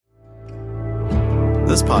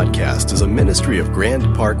This podcast is a ministry of Grand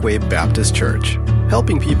Parkway Baptist Church,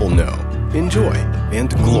 helping people know, enjoy,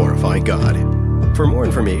 and glorify God. For more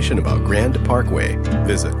information about Grand Parkway,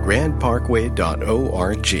 visit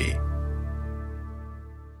grandparkway.org.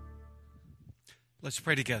 Let's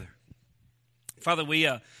pray together. Father, we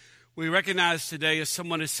recognize today, as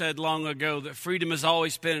someone has said long ago, that freedom has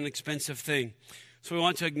always been an expensive thing. So we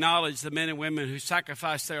want to acknowledge the men and women who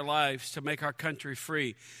sacrificed their lives to make our country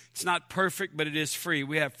free. It's not perfect, but it is free.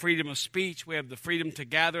 We have freedom of speech. We have the freedom to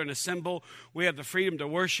gather and assemble. We have the freedom to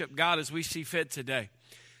worship God as we see fit today.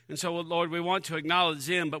 And so, Lord, we want to acknowledge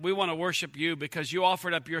them, but we want to worship you because you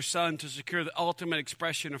offered up your Son to secure the ultimate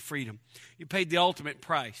expression of freedom. You paid the ultimate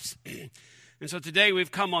price. And so today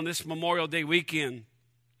we've come on this Memorial Day weekend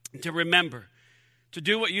to remember, to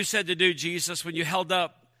do what you said to do, Jesus, when you held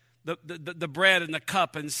up the bread and the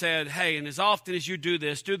cup and said, hey, and as often as you do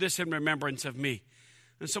this in remembrance of me.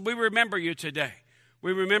 And so we remember you today.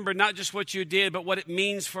 We remember not just what you did, but what it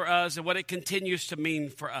means for us and what it continues to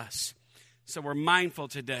mean for us. So we're mindful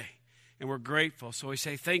today and we're grateful. So we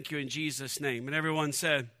say thank you in Jesus' name. And everyone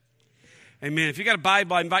said, amen. If you got a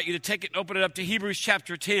Bible, I invite you to take it and open it up to Hebrews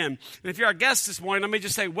chapter 10. And if you're our guest this morning, let me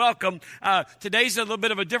just say welcome. Today's a little bit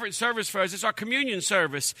of a different service for us. It's our communion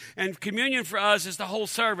service. And communion for us is the whole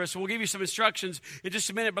service. We'll give you some instructions in just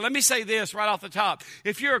a minute. But let me say this right off the top.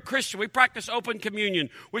 If you're a Christian, we practice open communion,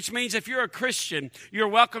 which means if you're a Christian, you're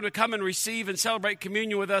welcome to come and receive and celebrate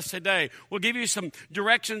communion with us today. We'll give you some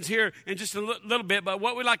directions here in just a little bit. But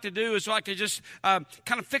what we like to do is we like to just kind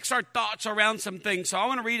of fix our thoughts around some things. So I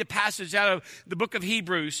want to read a passage out of the book of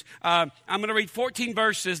Hebrews. I'm going to read 14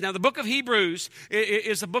 verses. Now, the book of Hebrews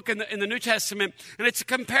is a book in the New Testament, and it's a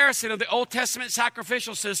comparison of the Old Testament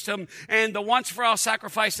sacrificial system and the once-for-all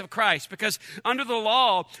sacrifice of Christ. Because under the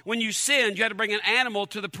law, when you sinned, you had to bring an animal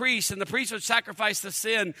to the priest, and the priest would sacrifice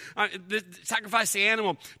the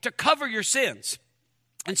animal to cover your sins.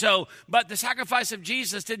 And so, but the sacrifice of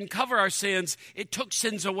Jesus didn't cover our sins; it took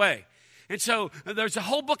sins away. And so there's a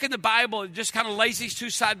whole book in the Bible that just kind of lays these two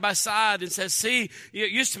side by side and says, see,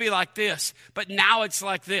 it used to be like this, but now it's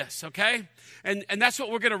like this, okay? And that's what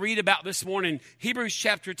we're going to read about this morning, Hebrews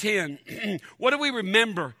chapter 10. What do we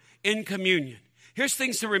remember in communion? Here's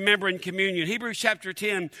things to remember in communion. Hebrews chapter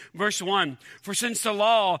 10, verse 1. For since the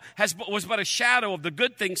law was but a shadow of the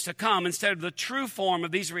good things to come instead of the true form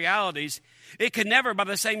of these realities, it can never, by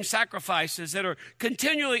the same sacrifices that are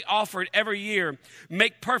continually offered every year,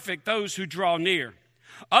 make perfect those who draw near.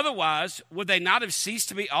 Otherwise, would they not have ceased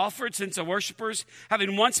to be offered, since the worshipers,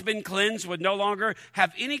 having once been cleansed, would no longer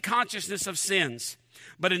have any consciousness of sins?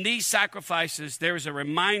 But in these sacrifices, there is a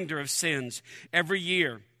reminder of sins every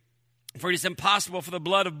year. For it is impossible for the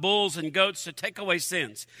blood of bulls and goats to take away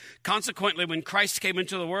sins. Consequently, when Christ came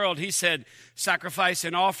into the world, he said, sacrifice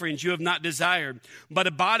and offerings you have not desired, but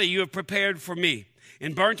a body you have prepared for me.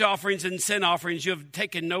 In burnt offerings and sin offerings you have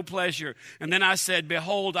taken no pleasure. And then I said,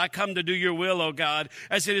 behold, I come to do your will, O God,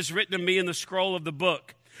 as it is written of me in the scroll of the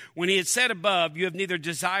book. When he had said above, you have neither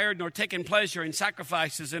desired nor taken pleasure in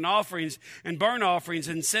sacrifices and offerings and burnt offerings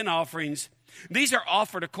and sin offerings. These are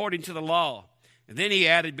offered according to the law. And then he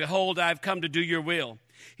added, behold, I have come to do your will.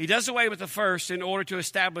 He does away with the first in order to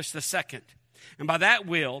establish the second. And by that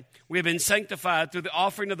will, we have been sanctified through the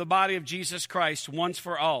offering of the body of Jesus Christ once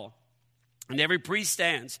for all. And every priest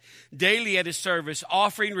stands daily at his service,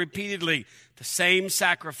 offering repeatedly the same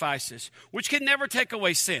sacrifices, which can never take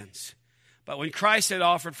away sins. But when Christ had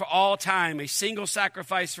offered for all time a single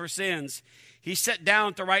sacrifice for sins, he sat down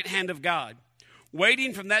at the right hand of God,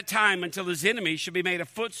 waiting from that time until his enemy should be made a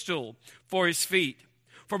footstool for his feet.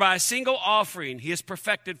 For by a single offering he has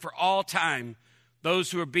perfected for all time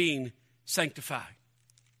those who are being sanctified.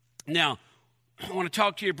 Now, I want to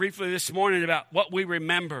talk to you briefly this morning about what we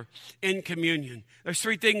remember in communion. There's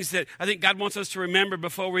three things that I think God wants us to remember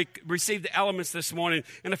before we receive the elements this morning.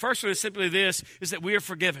 And the first one is simply this, is that we are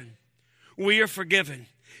forgiven. We are forgiven.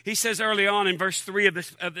 He says early on in verse 3 of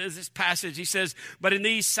this passage, he says, but in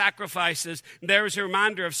these sacrifices, there is a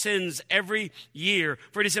reminder of sins every year.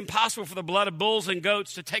 For it is impossible for the blood of bulls and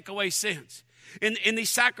goats to take away sins. In these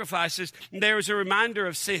sacrifices, there is a reminder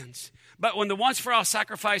of sins. But when the once-for-all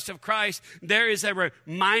sacrifice of Christ, there is a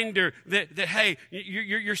reminder that hey,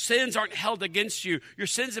 your sins aren't held against you. Your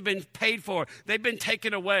sins have been paid for. They've been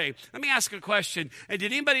taken away. Let me ask a question. Did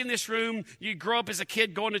anybody in this room, you grow up as a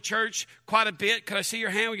kid going to church quite a bit? Could I see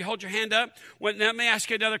your hand? Will you hold your hand up? Well, let me ask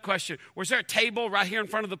you another question. Was there a table right here in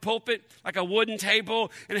front of the pulpit, like a wooden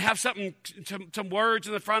table, and it have some words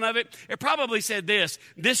in the front of it? It probably said this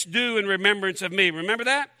do in remembrance of me. Remember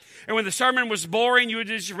that? And when the sermon was boring, you would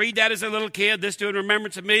just read that as a little kid, this do in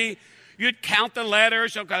remembrance of me. You'd count the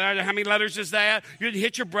letters. Okay, how many letters is that? You'd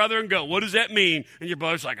hit your brother and go, what does that mean? And your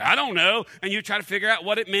brother's like, I don't know. And you try to figure out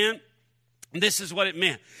what it meant. This is what it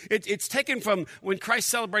meant. It's taken from when Christ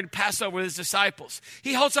celebrated Passover with his disciples.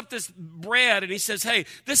 He holds up this bread and he says, hey,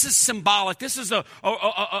 this is symbolic. This is a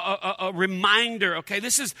reminder, okay?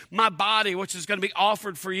 This is my body, which is going to be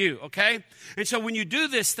offered for you, okay? And so when you do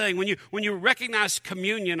this thing, when you recognize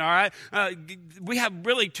communion, all right, we have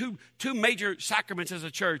really two major sacraments as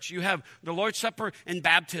a church. You have the Lord's Supper and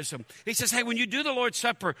baptism. He says, hey, when you do the Lord's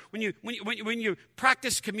Supper, when you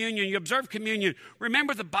practice communion, you observe communion,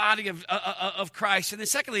 remember the body of Christ. And then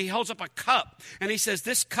secondly, he holds up a cup and he says,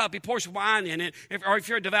 this cup, he pours wine in it, or if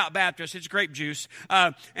you're a devout Baptist, it's grape juice.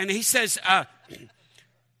 And he says,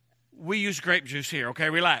 we use grape juice here, okay,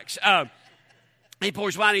 relax. He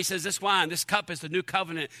pours wine, he says, this cup is the new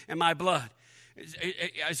covenant in my blood.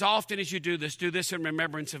 As often as you do this in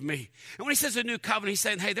remembrance of me. And when he says a new covenant, he's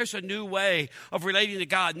saying, hey, there's a new way of relating to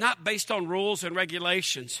God, not based on rules and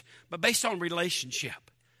regulations, but based on relationship.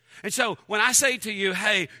 And so when I say to you,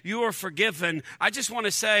 hey, you are forgiven, I just want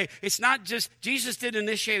to say it's not just Jesus didn't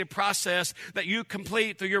initiate a process that you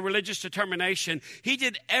complete through your religious determination. He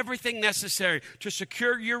did everything necessary to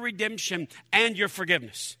secure your redemption and your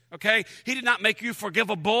forgiveness, okay? He did not make you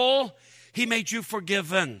forgivable. He made you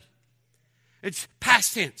forgiven. It's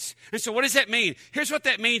past tense. And so what does that mean? Here's what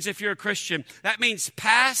that means if you're a Christian. That means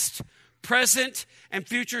past, present, and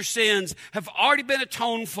future sins have already been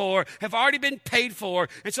atoned for, have already been paid for.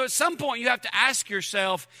 And so at some point you have to ask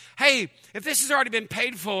yourself, hey, if this has already been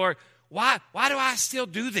paid for, why do I still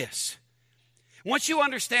do this? Once you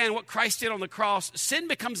understand what Christ did on the cross, sin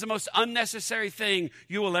becomes the most unnecessary thing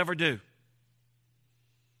you will ever do.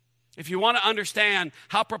 If you want to understand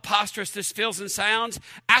how preposterous this feels and sounds,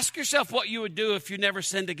 ask yourself what you would do if you never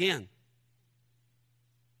sinned again.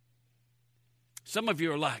 Some of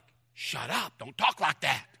you are like, shut up, don't talk like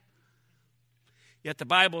that. Yet the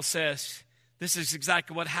Bible says this is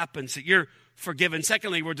exactly what happens, that you're forgiven.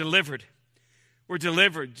 Secondly, we're delivered. We're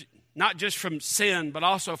delivered not just from sin, but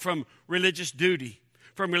also from religious duty,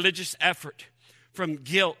 from religious effort, from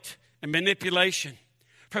guilt and manipulation,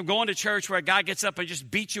 from going to church where a guy gets up and just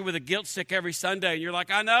beats you with a guilt stick every Sunday, and you're like,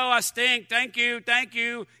 I know, I stink, thank you.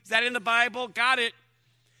 Is that in the Bible? Got it.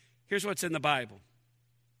 Here's what's in the Bible.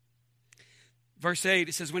 Verse 8,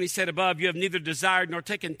 it says, when he said above, you have neither desired nor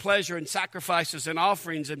taken pleasure in sacrifices and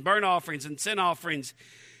offerings and burnt offerings and sin offerings.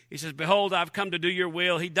 He says, behold, I've come to do your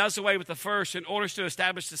will. He does away with the first in order to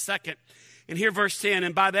establish the second. And here verse 10,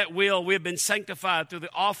 and by that will we have been sanctified through the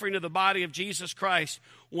offering of the body of Jesus Christ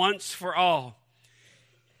once for all.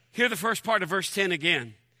 Hear the first part of verse 10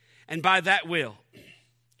 again. And by that will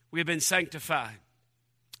we have been sanctified.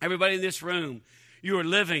 Everybody in this room, you are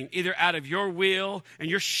living either out of your will and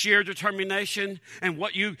your sheer determination and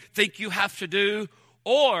what you think you have to do,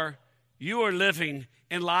 or you are living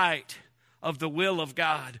in light of the will of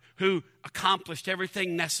God who accomplished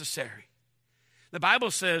everything necessary. The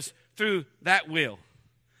Bible says through that will,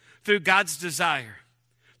 through God's desire,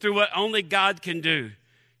 through what only God can do,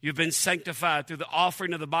 you've been sanctified through the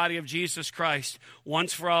offering of the body of Jesus Christ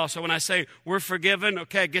once for all. So when I say we're forgiven,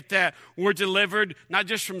 okay, get that. We're delivered not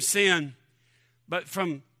just from sin, but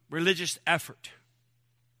from religious effort.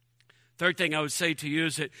 Third thing I would say to you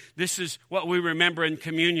is that this is what we remember in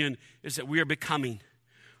communion, is that we are becoming.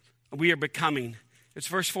 We are becoming. It's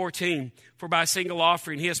verse 14. For by a single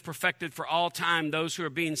offering he has perfected for all time those who are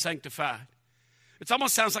being sanctified. It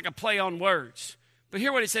almost sounds like a play on words. But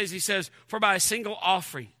hear what it says. He says, for by a single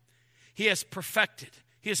offering he has perfected.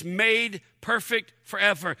 He is made perfect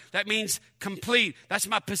forever. That means complete. That's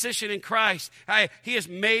my position in Christ. He is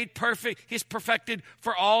made perfect. He is perfected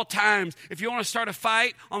for all times. If you want to start a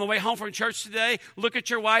fight on the way home from church today, look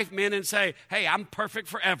at your wife, men, and say, hey, I'm perfect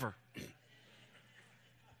forever.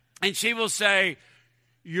 And she will say,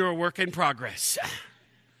 you're a work in progress.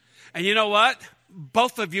 And you know what?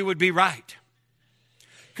 Both of you would be right.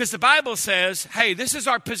 Because the Bible says, hey, this is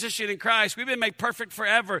our position in Christ. We've been made perfect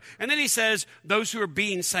forever. And then he says, those who are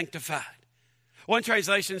being sanctified. One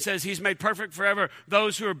translation says he's made perfect forever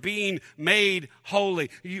those who are being made holy.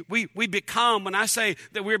 We become, when I say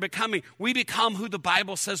that we're becoming, we become who the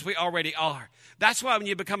Bible says we already are. That's why when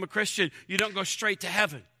you become a Christian, you don't go straight to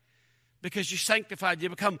heaven. Because you're sanctified, you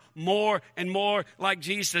become more and more like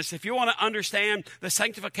Jesus. If you want to understand the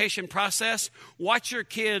sanctification process, watch your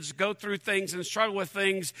kids go through things and struggle with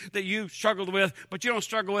things that you struggled with, but you don't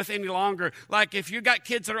struggle with any longer. Like if you got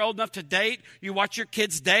kids that are old enough to date, you watch your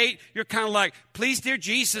kids date, you're kind of like, please, dear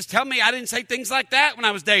Jesus, tell me I didn't say things like that when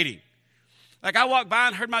I was dating. Like I walked by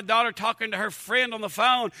and heard my daughter talking to her friend on the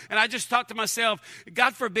phone, and I just thought to myself,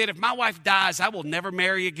 God forbid, if my wife dies, I will never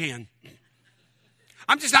marry again.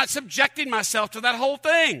 I'm just not subjecting myself to that whole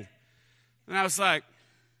thing. And I was like,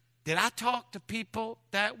 did I talk to people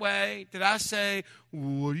that way? Did I say,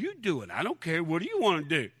 what are you doing? I don't care. What do you want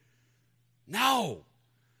to do? No,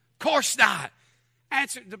 of course not.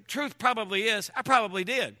 Answer, the truth probably is, I probably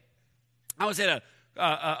did. I was at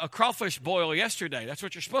a crawfish boil yesterday. That's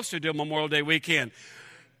what you're supposed to do on Memorial Day weekend.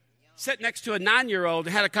 Sat next to a 9-year-old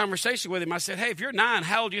and had a conversation with him. I said, hey, if you're 9,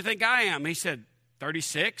 how old do you think I am? He said,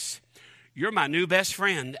 36. You're my new best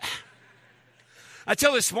friend.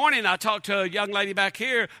 Until this morning, I talked to a young lady back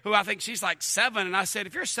here who I think she's like 7. And I said,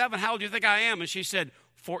 if you're 7, how old do you think I am? And she said,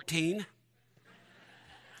 14.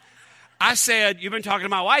 I said, you've been talking to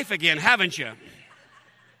my wife again, haven't you?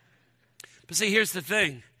 But see, here's the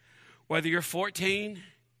thing. Whether you're 14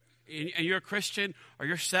 and you're a Christian, or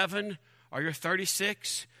you're 7, or you're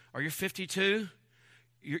 36, or you're 52,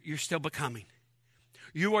 you're still becoming.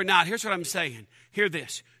 You are not, here's what I'm saying. Hear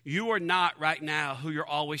this. You are not right now who you're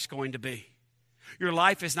always going to be. Your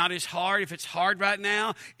life is not as hard. If it's hard right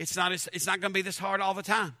now, it's not going to be this hard all the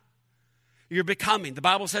time. You're becoming. The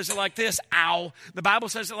Bible says it like this. Ow. The Bible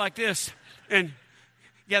says it like this. And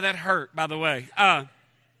yeah, that hurt, by the way.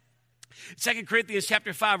 2 Corinthians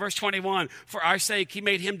chapter 5, verse 21, for our sake he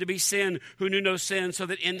made him to be sin who knew no sin, so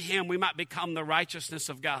that in him we might become the righteousness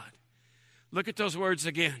of God. Look at those words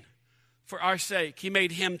again. For our sake he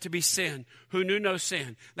made him to be sin who knew no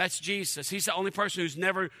sin. That's Jesus. He's the only person who's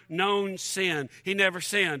never known sin. He never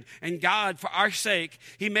sinned. And God, for our sake,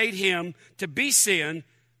 he made him to be sin.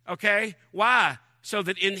 Okay? Why? So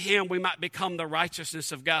that in him we might become the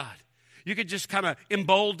righteousness of God. You could just kind of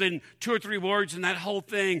embolden 2 or 3 words in that whole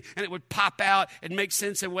thing, and it would pop out and make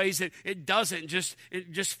sense in ways that it doesn't, just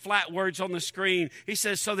flat words on the screen. He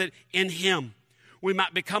says, so that in him we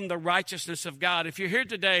might become the righteousness of God. If you're here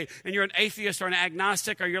today and you're an atheist or an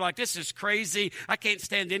agnostic, or you're like, this is crazy, I can't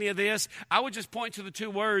stand any of this, I would just point to the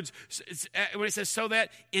 2 words when it says, so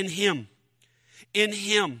that in him. In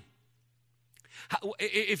him.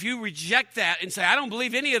 If you reject that and say, I don't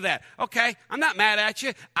believe any of that, okay, I'm not mad at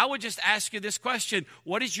you. I would just ask you this question.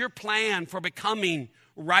 What is your plan for becoming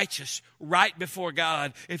righteous, right before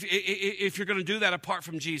God, if you're going to do that apart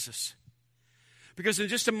from Jesus? Because in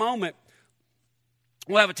just a moment,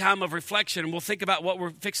 we'll have a time of reflection, and we'll think about what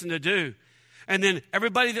we're fixing to do. And then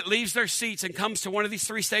everybody that leaves their seats and comes to one of these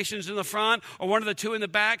 3 stations in the front or one of the 2 in the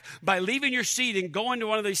back, by leaving your seat and going to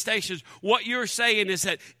one of these stations, what you're saying is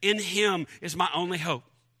that in him is my only hope.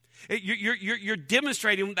 You're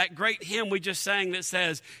demonstrating that great hymn we just sang that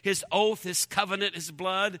says, his oath, his covenant, his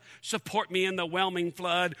blood, support me in the whelming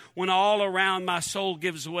flood. When all around my soul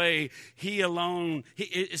gives way, he alone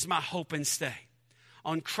is my hope and stay.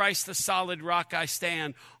 On Christ the solid rock I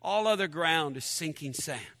stand. All other ground is sinking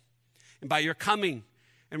sand. And by your coming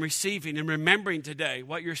and receiving and remembering today,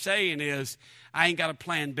 what you're saying is, I ain't got a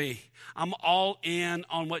plan B. I'm all in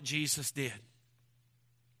on what Jesus did.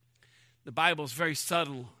 The Bible is very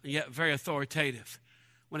subtle and yet very authoritative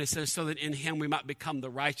when it says, so that in him we might become the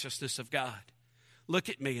righteousness of God. Look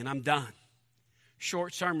at me and I'm done.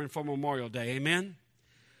 Short sermon for Memorial Day, amen?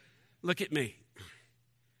 Look at me.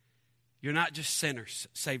 You're not just sinners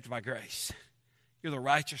saved by grace. You're the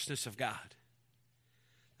righteousness of God.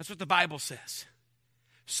 That's what the Bible says.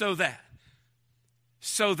 So that.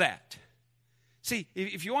 See,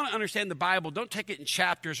 if you want to understand the Bible, don't take it in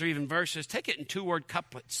chapters or even verses. Take it in 2-word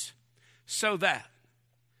couplets. So that.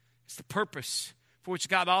 It's the purpose for which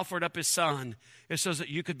God offered up his Son. It's so that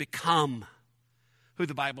you could become who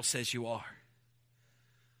the Bible says you are.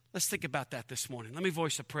 Let's think about that this morning. Let me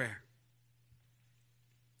voice a prayer.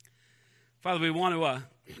 Father, we want to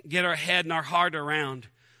get our head and our heart around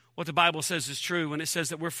what the Bible says is true when it says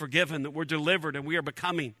that we're forgiven, that we're delivered, and we are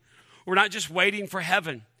becoming. We're not just waiting for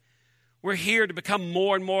heaven. We're here to become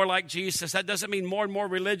more and more like Jesus. That doesn't mean more and more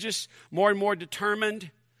religious, more and more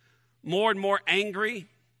determined, more and more angry.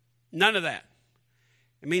 None of that.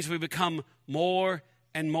 It means we become more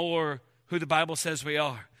and more who the Bible says we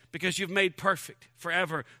are. Because you've made perfect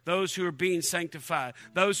forever those who are being sanctified,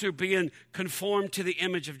 those who are being conformed to the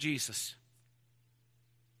image of Jesus.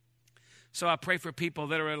 So I pray for people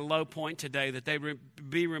that are at a low point today that they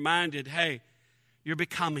be reminded, hey, you're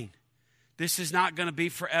becoming. This is not going to be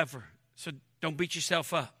forever. So don't beat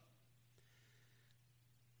yourself up.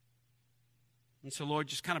 And so, Lord,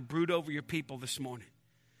 just kind of brood over your people this morning.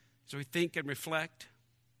 As we think and reflect,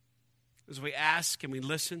 as we ask and we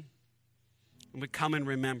listen, and we come and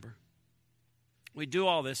remember. We do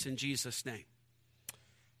all this in Jesus' name.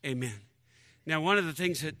 Amen. Now, one of the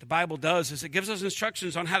things that the Bible does is it gives us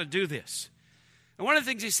instructions on how to do this. And one of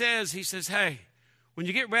the things he says, hey, when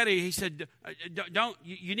you get ready, he said,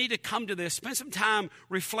 you need to come to this. Spend some time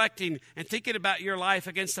reflecting and thinking about your life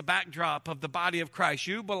against the backdrop of the body of Christ.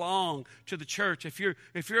 You belong to the church. If you're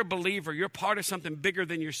a believer, you're part of something bigger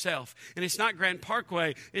than yourself. And it's not Grand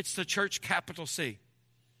Parkway, it's the church, capital C.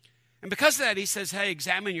 And because of that, he says, hey,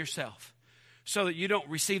 examine yourself so that you don't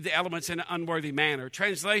receive the elements in an unworthy manner.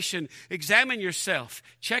 Translation, examine yourself.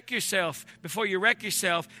 Check yourself before you wreck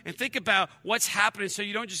yourself and think about what's happening so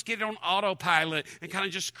you don't just get it on autopilot and kind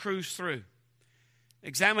of just cruise through.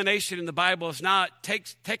 Examination in the Bible is not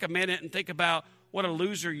take a minute and think about what a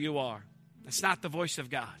loser you are. That's not the voice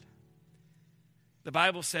of God. The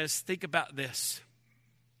Bible says, think about this,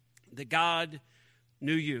 that God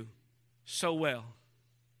knew you so well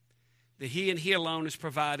that he and he alone has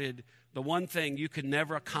provided the one thing you could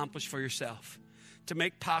never accomplish for yourself, to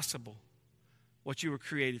make possible what you were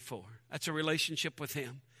created for. That's a relationship with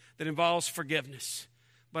him that involves forgiveness,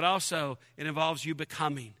 but also it involves you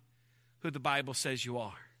becoming who the Bible says you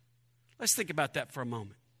are. Let's think about that for a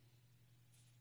moment.